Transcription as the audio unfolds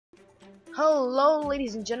Hello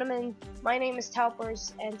ladies and gentlemen, my name is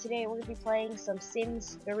TALPERS and today we're going to be playing some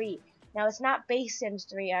Sims 3. Now it's not base Sims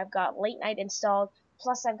 3, I've got late night installed,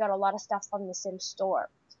 plus I've got a lot of stuff from the Sims store.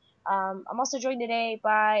 I'm also joined today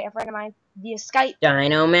by a friend of mine via Skype.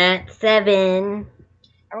 dinomatt7. And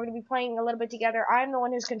we're going to be playing a little bit together. I'm the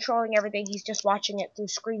one who's controlling everything, he's just watching it through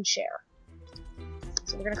screen share.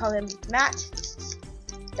 So we're going to call him Matt,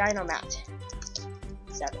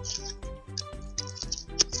 dinomatt7.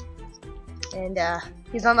 And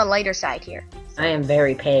he's on the lighter side here. I am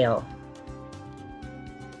very pale.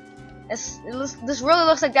 This really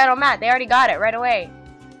looks like dinomatt. They already got it right away.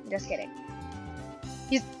 Just kidding.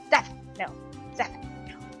 He's that. No. That.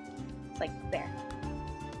 No. It's like there.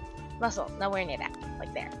 Muscle. Nowhere near that.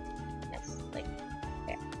 Like there. That's like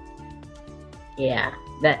there. Yeah,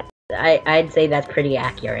 that I'd say that's pretty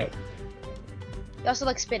accurate. He also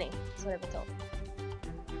likes spinning. That's what I've been told.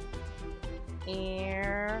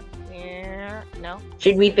 Here. No.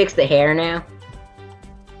 Should we fix the hair now?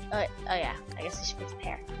 Oh yeah. I guess we should fix the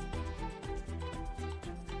hair.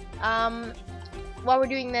 While we're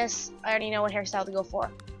doing this, I already know what hairstyle to go for.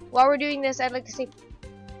 While we're doing this, I'd like to say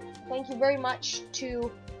thank you very much to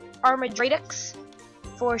Armadradix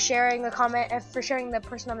for sharing the comment, for sharing the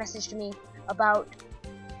personal message to me about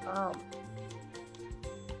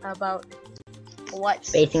what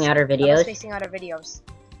Spacing out our videos. Spacing out our videos.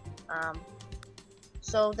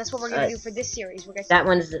 So that's what we're gonna do for this series. We're gonna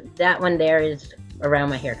that one there is around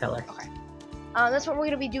my hair color. Okay. That's what we're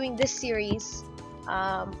gonna be doing this series.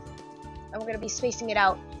 And we're gonna be spacing it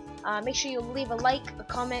out. Make sure you leave a like, a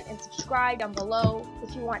comment, and subscribe down below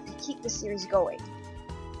if you want to keep this series going.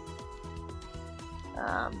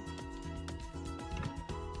 That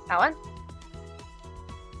one?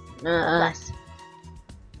 Less.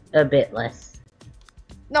 A bit less.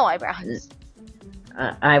 No eyebrows.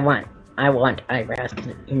 I want eyebrows,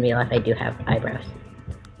 because in real life I do have eyebrows.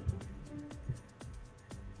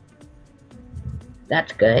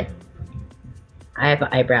 That's good. I have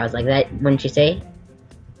eyebrows like that, wouldn't you say?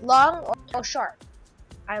 Long or short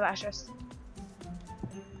eyelashes?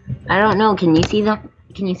 I don't know, can you see them?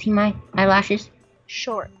 Can you see my eyelashes?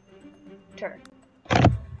 Shorter.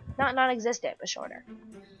 Not non-existent, but shorter.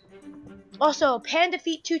 Also,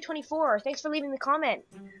 PandaFeet224, thanks for leaving the comment.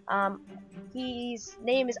 His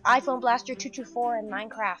name is iPhone Blaster 224 in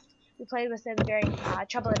Minecraft. We played with him during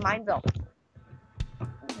Trouble in Mineville,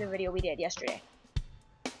 the video we did yesterday.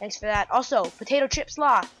 Thanks for that. Also, Potato Chip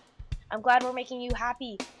Sloth. I'm glad we're making you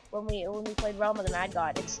happy when we played Realm of the Mad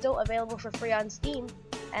God. It's still available for free on Steam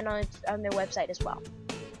and on their website as well.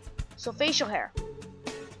 So facial hair.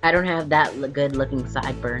 I don't have that good looking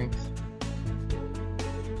sideburns.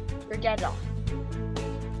 You're Gandalf.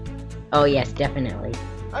 Oh yes, definitely.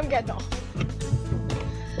 I'm Gandalf.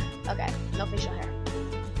 Okay, no facial hair.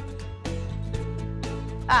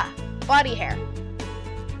 Body hair.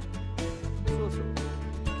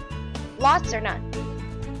 Lots or none?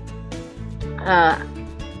 I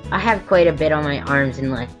have quite a bit on my arms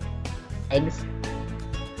and legs.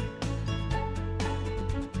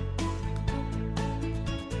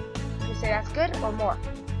 You say that's good or more?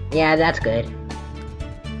 Yeah, that's good.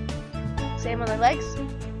 Same on the legs?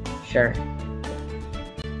 Sure.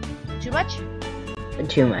 Too much?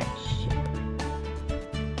 Too much.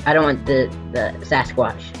 I don't want the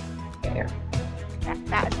Sasquatch hair.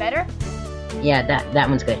 That's better? Yeah, that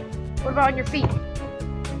one's good. What about on your feet?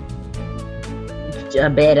 A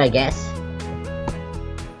bit, I guess.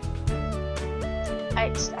 I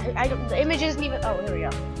don't. The image isn't even. Oh, here we go.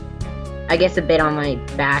 I guess a bit on my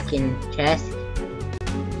back and chest.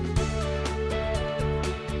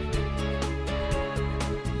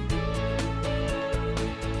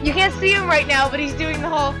 You can't see him right now, but he's doing the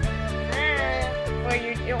whole.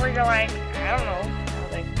 Where you're like, I don't know.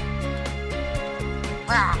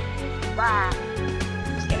 Rah, rah.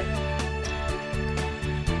 Just kidding.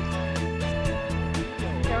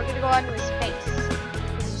 Now we're gonna go on to his face.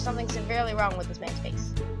 There's something severely wrong with this man's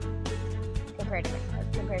face. Compared to.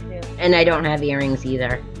 And I don't have earrings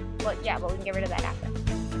either. Well, yeah, but we can get rid of that after.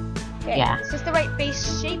 Okay, yeah. Is this the right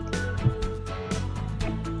face shape?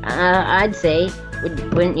 I'd say.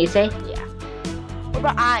 Wouldn't you say? Yeah. What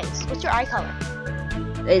about eyes? What's your eye color?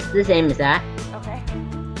 It's the same as that. Okay.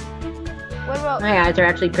 What about... My eyes are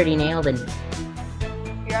actually pretty nailed, and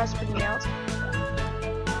your eyes are pretty nailed?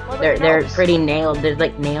 They're pretty nailed. There's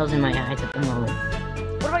like nails in my eyes at the moment.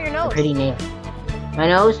 What about your nose? They're pretty nailed. My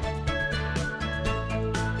nose?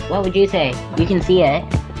 What would you say? You can see it.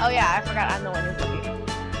 Oh yeah, I forgot I'm the one who's looking.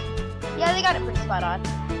 Yeah, they got it pretty spot on.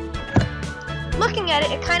 Looking at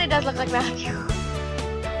it, it kind of does look like Matthew.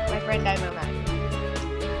 My friend dinomatt.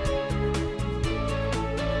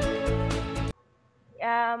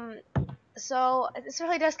 So this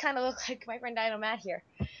really does kind of look like my friend Dinomatt here.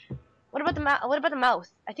 What about the mouth? What about the mouth?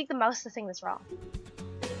 I think the mouth's the thing that's wrong.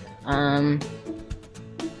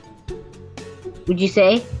 Would you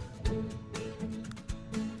say?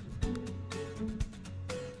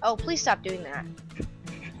 Oh, please stop doing that.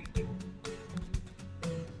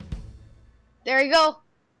 There you go.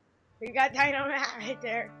 You got Dinomatt right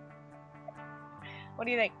there. What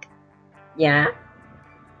do you think? Yeah.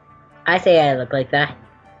 I say I look like that.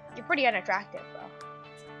 You're pretty unattractive, though.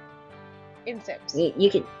 In Sims. You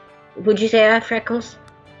could. Would you say I have freckles?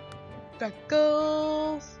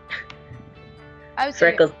 Freckles. I would say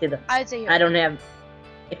Freckles to the. I'd say I don't have.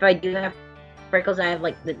 If I do have freckles, I have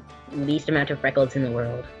like the least amount of freckles in the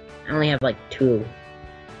world. I only have like 2.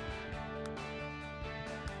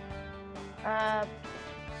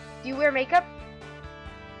 Do you wear makeup?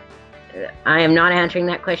 I am not answering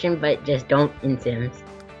that question, but just don't in Sims.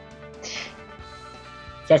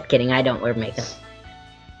 Just kidding, I don't wear makeup.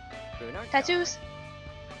 Tattoos?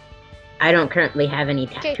 I don't currently have any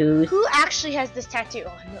tattoos. Who actually has this tattoo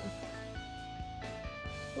on them?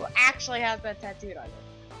 Who actually has that tattooed on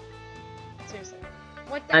them? Seriously.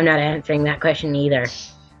 What the? I'm not answering that question either.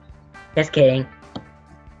 Just kidding.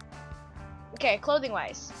 Okay, clothing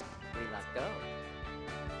wise. We let go.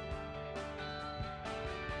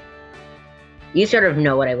 You sort of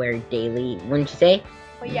know what I wear daily, wouldn't you say?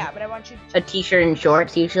 Well, yeah, but I want you to choose. A t-shirt and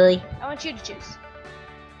shorts, usually. I want you to choose.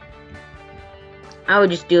 I would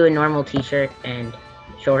just do a normal t-shirt and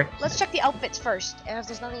shorts. Let's check the outfits first, and if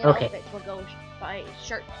there's nothing in Okay. outfits, we'll go by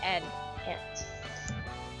shirt and pants.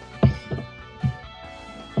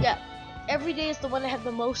 Yeah, every day is the one that has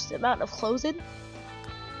the most amount of clothes in.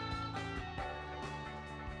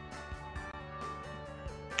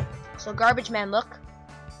 So garbage man look.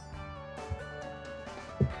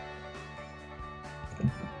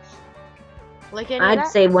 Like any of I'd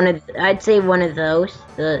that? say one of those,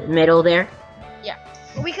 the middle there. Yeah.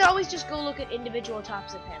 But we could always just go look at individual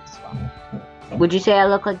tops and pants as well. Would you say I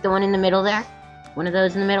look like the one in the middle there? One of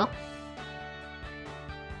those in the middle?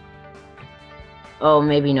 Oh,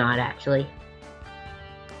 maybe not actually.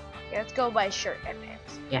 Yeah, let's go by shirt and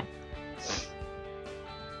pants. Yeah.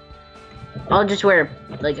 I'll just wear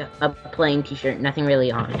like a plain t-shirt, nothing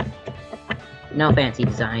really on it. No fancy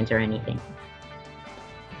designs or anything.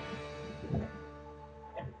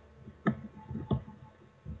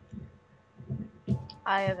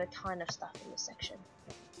 I have a ton of stuff in this section.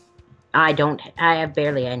 I have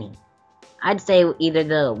barely any. I'd say either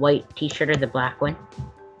the white t-shirt or the black one.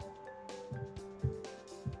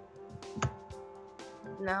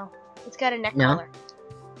 No. It's got a neck No? collar.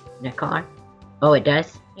 Neck collar? Oh, it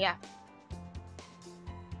does? Yeah.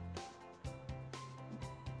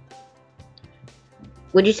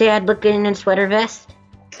 Would you say I'd look good in a sweater vest?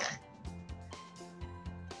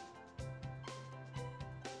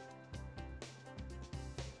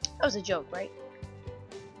 That was a joke, right?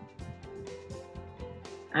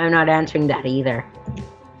 I'm not answering that either.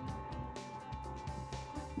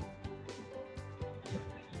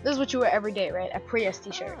 This is what you wear every day, right? A Prius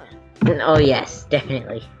t-shirt. Oh yes,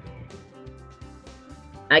 definitely.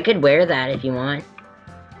 I could wear that if you want.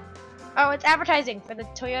 Oh, it's advertising for the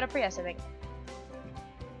Toyota Prius, I think.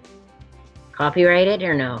 Copyrighted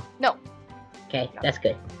or no? No. Okay, No. that's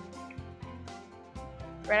good.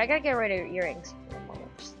 Right, I gotta get rid of earrings. For a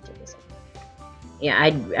moment. Just do this. Yeah,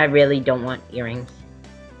 I really don't want earrings.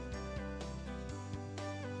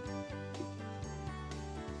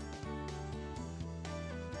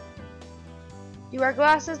 You wear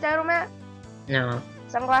glasses, Dinomatt? No.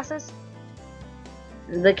 Sunglasses?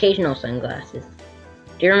 The occasional sunglasses.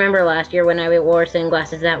 Do you remember last year when I wore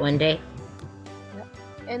sunglasses that one day?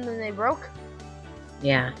 And then they broke?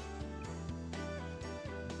 Yeah.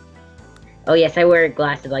 Oh yes, I wear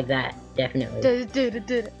glasses like that, definitely.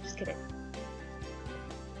 Just kidding.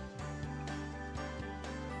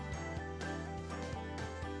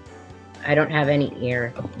 I don't have any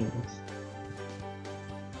earrings.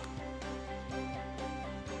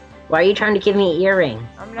 Why are you trying to give me earrings?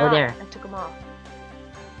 I'm not. Oh, there. I took them off.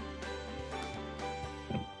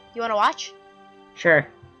 You wanna watch? Sure.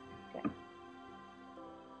 Okay.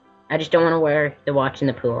 I just don't want to wear the watch in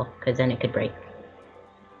the pool, because then it could break.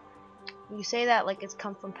 You say that like it's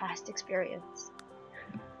come from past experience.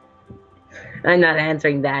 I'm not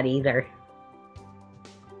answering that either.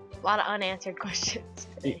 A lot of unanswered questions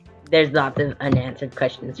today. There's lots of unanswered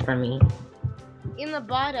questions from me. In the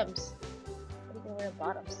bottoms. What are you gonna wear in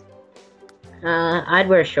bottoms? I'd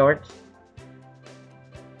wear shorts.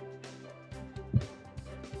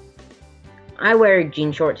 I wear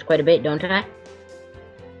jean shorts quite a bit, don't I?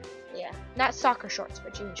 Yeah. Not soccer shorts,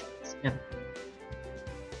 but jean shorts. No.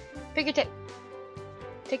 Pick your pick.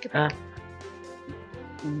 Take your pick.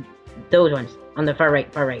 Those ones on the far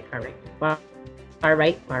right, far right, far right, far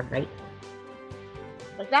right, far right.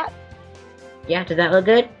 Like that? Yeah, does that look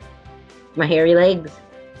good? My hairy legs.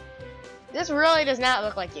 This really does not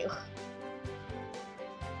look like you.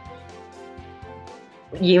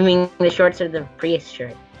 You mean the shorts or the Prius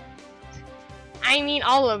shirt? I mean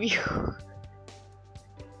all of you.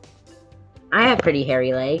 I have pretty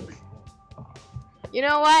hairy legs. You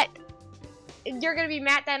know what? You're gonna be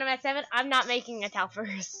Matt dinomatt7. I'm not making a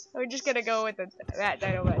TALPERS. We're just gonna go with the Matt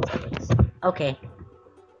dinomatt7. Okay.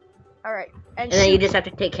 Alright. And then you just have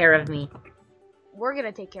to take care of me. We're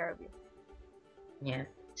gonna take care of you. Yeah.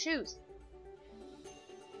 Shoes.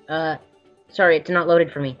 Sorry, it's not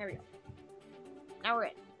loaded for me. There we go. Now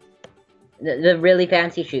we're in. The really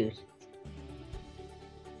fancy shoes.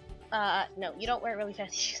 No, you don't wear really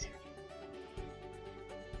fancy shoes.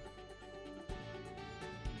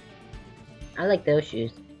 I like those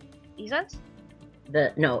shoes. These ones?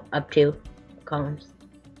 No, up 2 columns.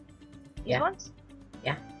 These ones?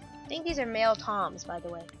 Yeah. I think these are male Toms, by the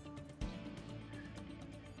way.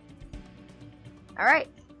 Alright.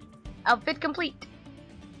 Outfit complete.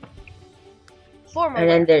 Formal And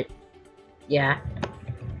then there... Yeah.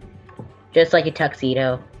 Just like a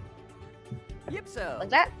tuxedo. Yep, so. like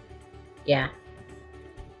that? Yeah.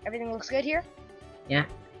 Everything looks good here? Yeah.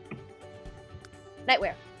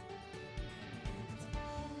 Nightwear.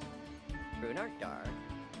 Brunarkdar.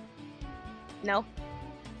 No.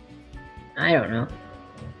 I don't know.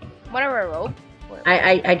 Wanna wear a robe?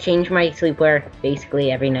 I change my sleepwear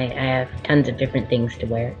basically every night. I have tons of different things to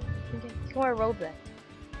wear. Okay. You can wear a robe then.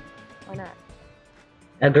 Why not?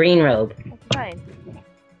 A green robe. That's fine.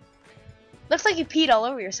 Looks like you peed all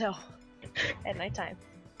over yourself at nighttime.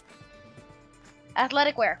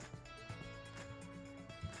 Athletic wear.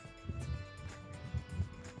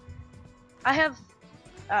 I have.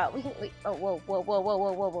 We can. Wait. Oh, whoa, whoa, whoa, whoa,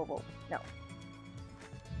 whoa, whoa, whoa, whoa. No.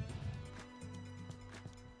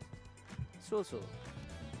 So.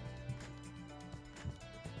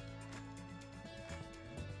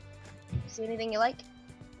 See anything you like?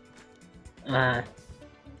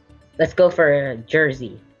 Let's go for a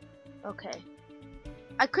jersey. Okay.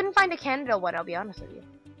 I couldn't find a Canada one. I'll be honest with you.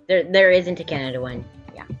 There isn't a Canada one.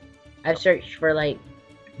 Yeah. I've searched for like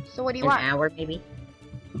So what do you an want? hour maybe.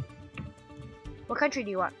 What country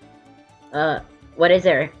do you want? What is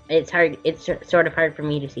there? It's hard. It's sort of hard for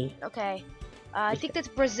me to see. Okay. I think that's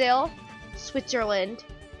Brazil, Switzerland.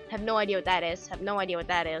 Have no idea what that is. Have no idea what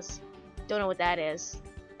that is. Don't know what that is.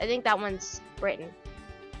 I think that one's Britain.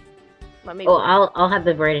 But maybe. Oh, I'll have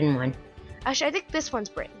the Britain one. Actually, I think this one's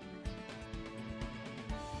Britain.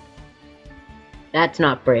 That's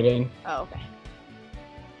not Britain. Oh, okay.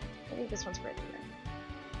 I think this one's Britain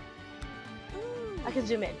then. I can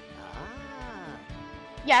zoom in. Ah.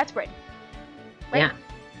 Yeah, it's Britain. Right? Yeah,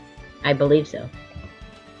 I believe so.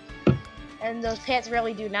 And those pants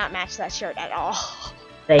really do not match that shirt at all.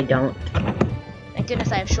 They don't. Thank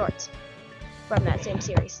goodness I have shorts from that same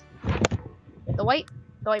series. The white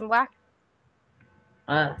and black.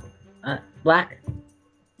 Black.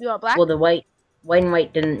 You want black? Well, the white and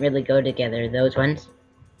white didn't really go together. Those ones.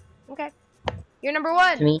 Okay. You're number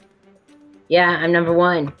one. To me. Yeah, I'm number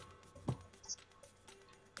 1.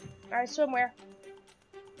 Alright, swimwear.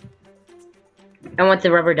 I want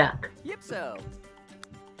the rubber duck. Yep, so.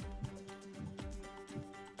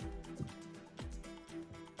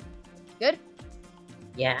 Good?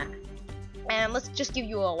 Yeah. And let's just give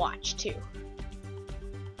you a watch too.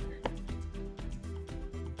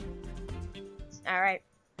 Alright.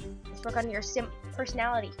 Let's work on your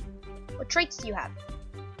personality. What traits do you have?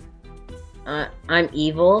 I'm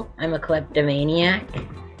evil. I'm a kleptomaniac.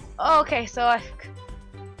 Oh, okay, so I...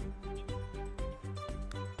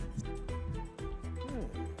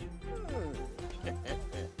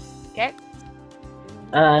 Okay.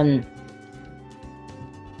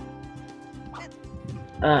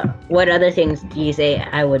 What other things do you say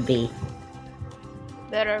I would be?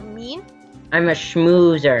 That are mean? I'm a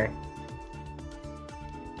schmoozer.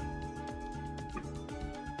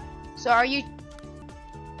 So are you...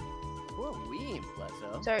 Whoa, we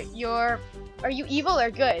plesso. So are you evil or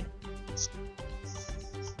good?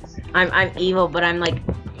 I'm evil, but I'm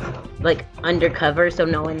like undercover, so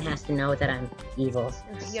no one has to know that I'm evil.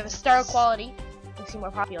 You have a star quality. Makes you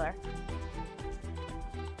more popular.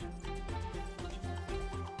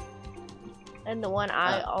 And the one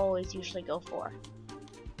I always usually go for.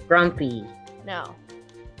 Grumpy. No.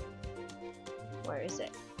 Where is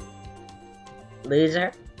it?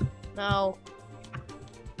 Loser. No.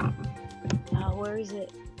 Where is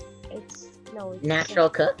it? It's no. It's Natural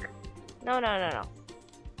cook. No.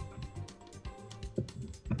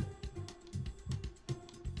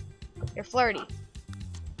 You're flirty.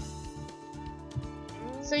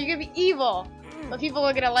 So you're gonna be evil, but people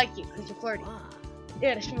are gonna like you because you're flirty.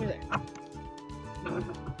 Yeah, the schmoozer.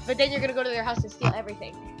 But then you're gonna go to their house and steal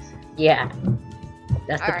everything. Yeah.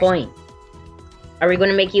 That's the Alright. point. Are we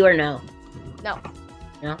gonna make you or no? No.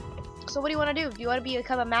 No? So what do you want to do? Do you want to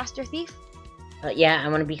become a master thief? Yeah, I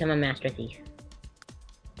want to become a master thief.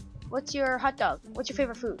 What's your hot dog? What's your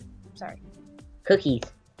favorite food? Sorry. Cookies.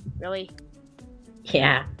 Really?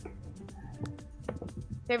 Yeah.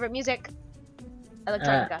 Favorite music?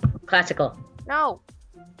 Electronica. Classical. No.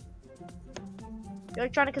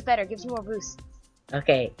 Electronica's better. Gives you more boost.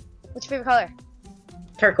 Okay. What's your favorite color?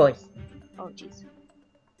 Turquoise. Oh, jeez.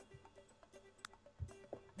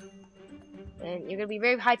 And you're gonna be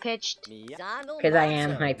very high pitched. Because I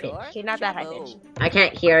am high pitched. Okay, not that high pitched. I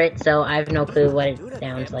can't hear it, so I have no clue what it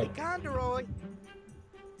sounds like.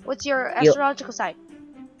 What's your astrological sign?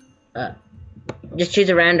 Just choose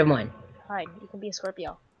a random one. Fine, you can be a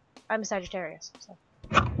Scorpio. I'm a Sagittarius. So.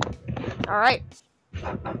 All right.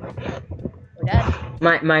 We're done.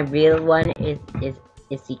 My real one is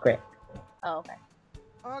secret. Oh, okay.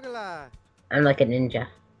 I'm like a ninja.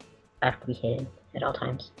 I have to be hidden at all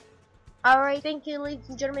times. All right. Thank you, ladies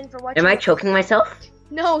and gentlemen, for watching. Am I choking myself?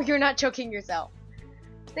 No, you're not choking yourself.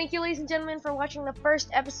 Thank you, ladies and gentlemen, for watching the first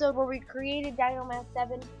episode where we created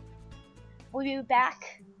dinomatt7. We'll be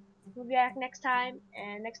back. We'll be back next time,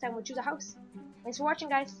 and next time we'll choose a house. Thanks for watching,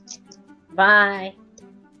 guys. Bye.